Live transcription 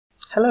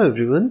Hello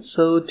everyone,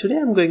 so today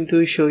I'm going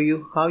to show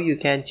you how you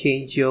can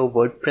change your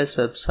WordPress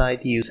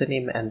website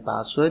username and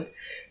password.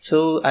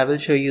 So I will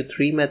show you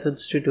three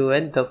methods to do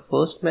it. The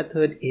first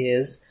method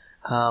is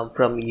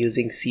from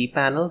using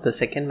Cpanel. The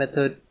second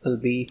method will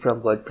be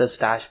from Wordpress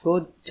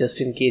Dashboard,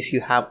 just in case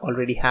you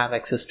already have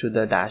access to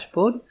the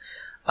dashboard.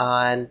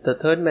 And the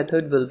third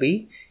method will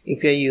be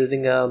if you're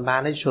using a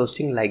managed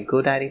hosting like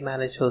Godaddy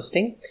managed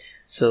hosting.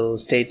 So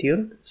stay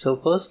tuned. So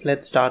first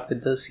let's start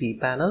with the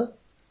Cpanel.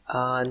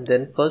 And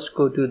then first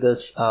go to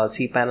this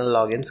Cpanel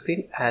login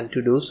screen, and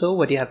to do so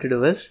what you have to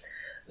do is,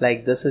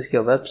 like, this is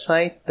your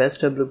website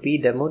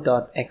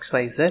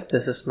bestwpdemo.xyz.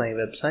 this is my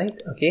website.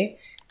 Okay,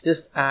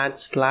 just add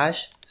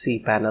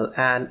 /cpanel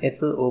and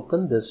it will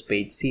open this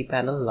page,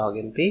 Cpanel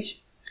login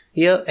page.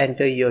 Here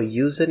enter your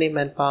username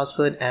and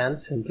password and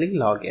simply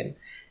log in,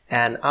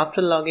 and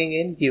after logging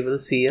in you will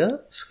see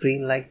a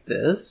screen like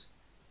this.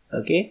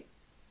 Okay,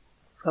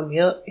 from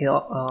here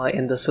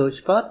in the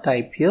search bar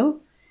type here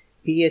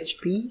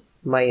PHP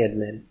my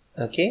admin.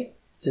 Okay,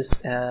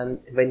 just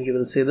and when you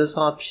will see this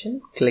option,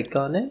 click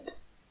on it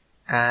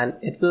and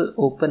it will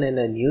open in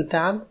a new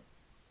tab.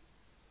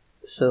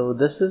 So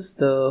this is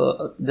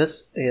the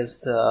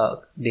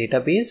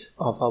database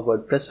of our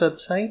WordPress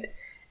website,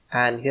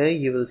 and here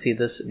you will see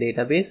this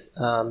database.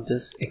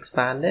 Just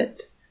expand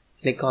it,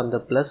 click on the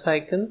plus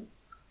icon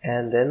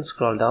and then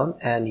scroll down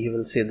and you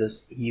will see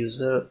this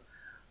user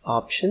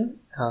option.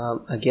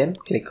 Again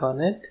click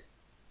on it,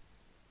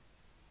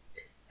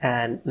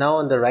 and now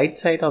on the right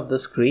side of the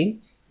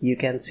screen you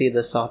can see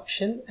this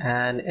option,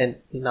 and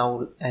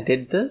now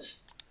edit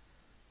this.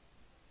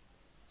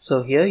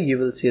 So here you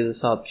will see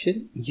this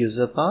option,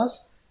 user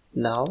pass.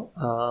 Now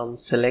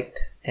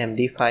select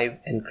MD5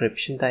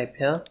 encryption type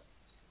here,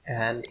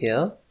 and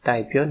here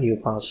type your new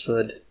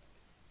password.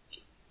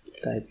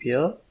 Type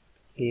your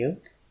new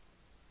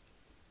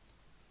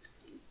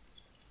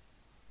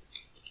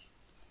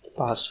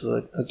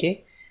password.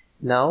 Okay,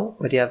 now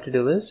what you have to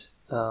do is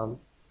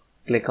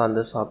click on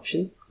this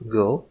option,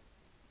 go.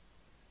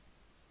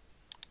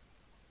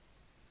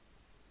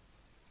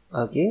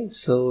 Okay,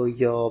 so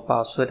your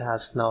password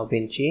has now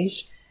been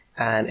changed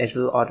and it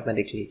will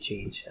automatically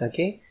change.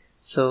 Okay,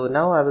 so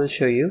now I will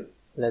show you.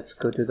 Let's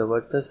go to the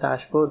WordPress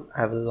dashboard.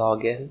 I will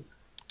log in,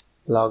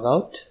 log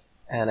out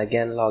and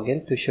again log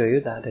in to show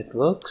you that it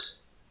works.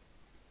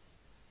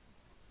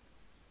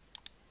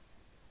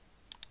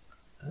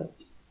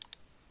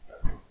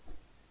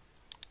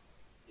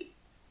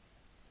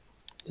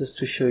 Just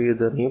to show you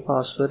the new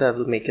password, I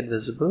will make it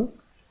visible.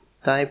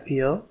 Type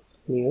your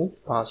new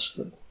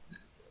password.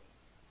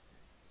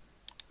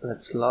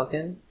 Let's log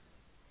in,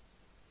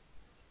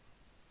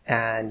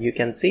 and you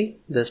can see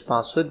this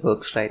password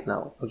works right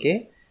now.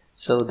 Okay,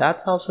 so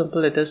that's how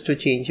simple it is to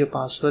change your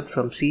password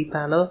from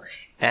Cpanel.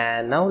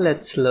 And now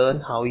let's learn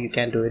how you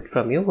can do it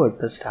from your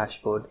WordPress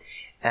dashboard.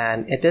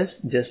 And it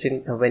is just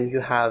when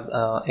you have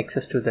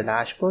access to the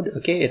dashboard.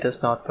 Okay, it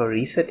is not for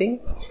resetting.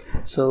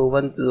 So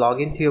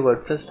log into your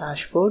WordPress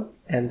dashboard,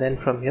 and then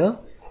from here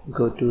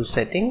go to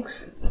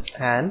settings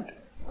and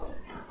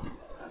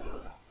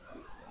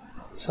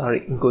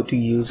go to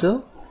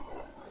user,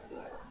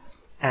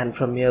 and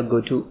from here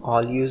go to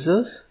all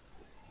users,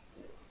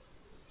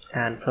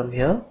 and from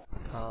here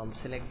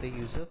select the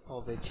user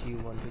for which you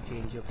want to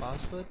change your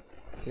password.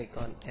 Click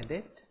on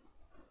edit,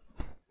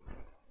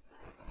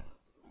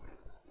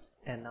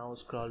 and now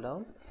scroll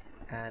down,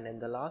 and in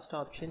the last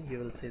option you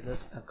will see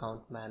this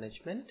account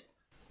management,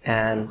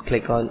 and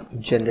click on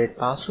generate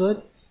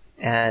password,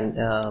 and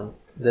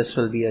this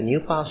will be a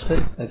new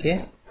password.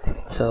 Okay,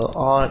 so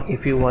or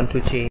if you want to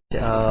change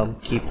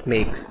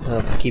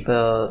keep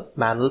a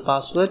manual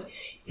password,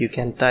 you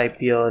can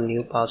type your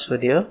new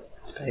password here.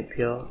 Type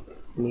your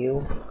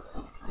new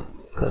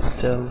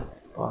custom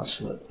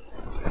password.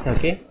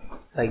 Okay,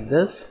 like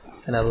this,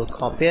 and I will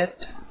copy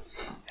it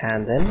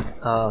and then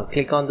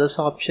click on this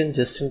option,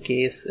 just in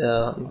case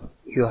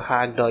you're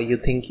hacked or you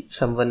think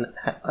someone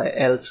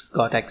else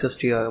got access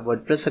to your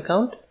WordPress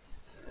account.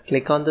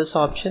 Click on this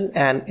option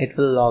and it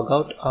will log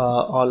out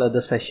all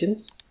other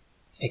sessions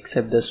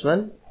except this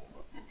one.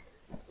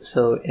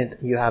 So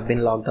you have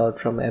been logged out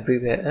from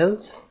everywhere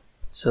else.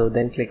 So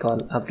then click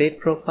on update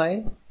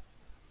profile.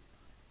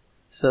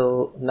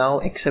 So now,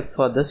 except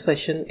for this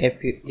session,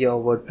 if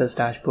your WordPress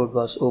dashboard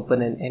was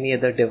open in any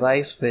other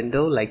device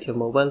window like your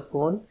mobile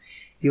phone,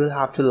 you will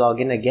have to log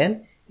in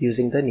again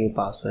using the new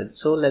password.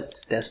 So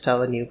let's test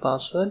our new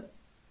password.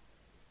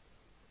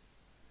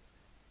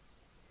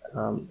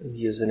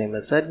 Username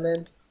is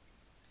admin,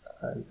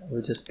 and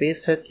we'll just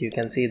paste it. You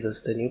can see this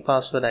is the new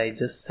password I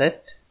just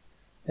set,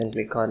 and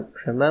click on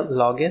remember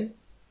login,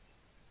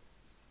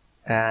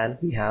 and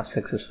we have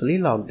successfully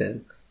logged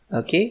in.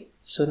 Okay,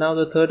 so now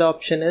the third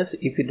option is,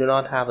 if you do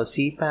not have a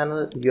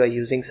Cpanel, you are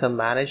using some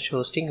managed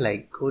hosting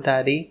like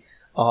GoDaddy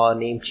or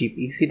Namecheap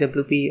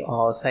ECWP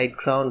or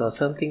SiteGround or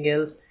something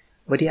else.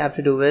 What you have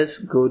to do is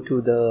go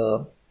to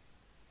the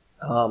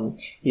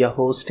your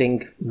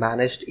hosting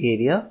managed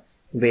area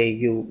where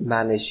you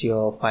manage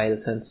your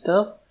files and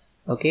stuff.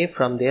 Okay,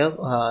 from there,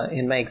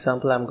 in my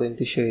example, I'm going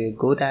to show you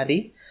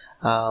Godaddy.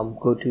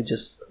 Go to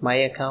just my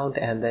account,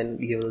 and then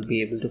you will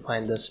be able to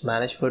find this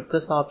manage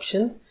WordPress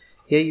option.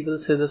 Here you will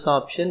see this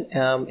option.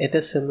 It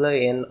is similar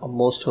in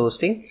most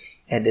hosting.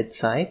 Edit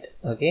site.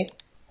 Okay,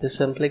 just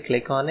simply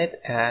click on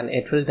it and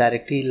it will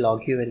directly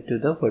log you into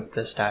the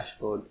WordPress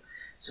dashboard.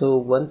 So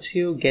once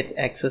you get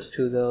access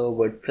to the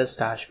WordPress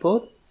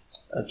dashboard,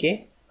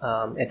 okay,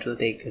 it will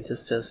take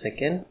just a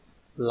second.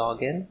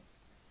 Login.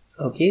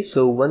 Okay,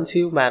 so once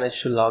you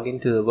manage to log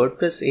into the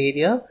WordPress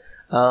area,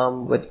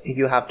 but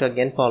you have to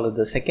again follow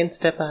the second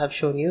step I have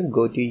shown you.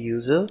 Go to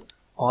user,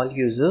 all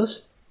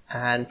users,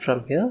 and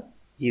from here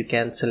you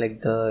can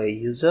select the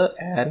user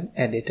and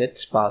edit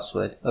its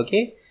password.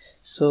 Okay,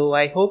 so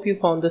I hope you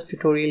found this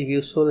tutorial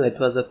useful. It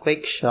was a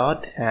quick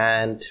short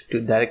and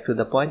direct to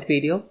the point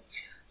video.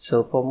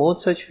 So for more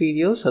such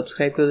videos,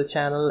 subscribe to the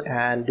channel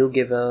and do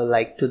give a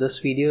like to this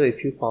video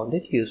if you found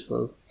it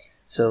useful.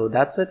 So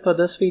that's it for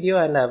this video,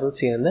 and I will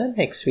see you in the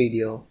next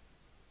video.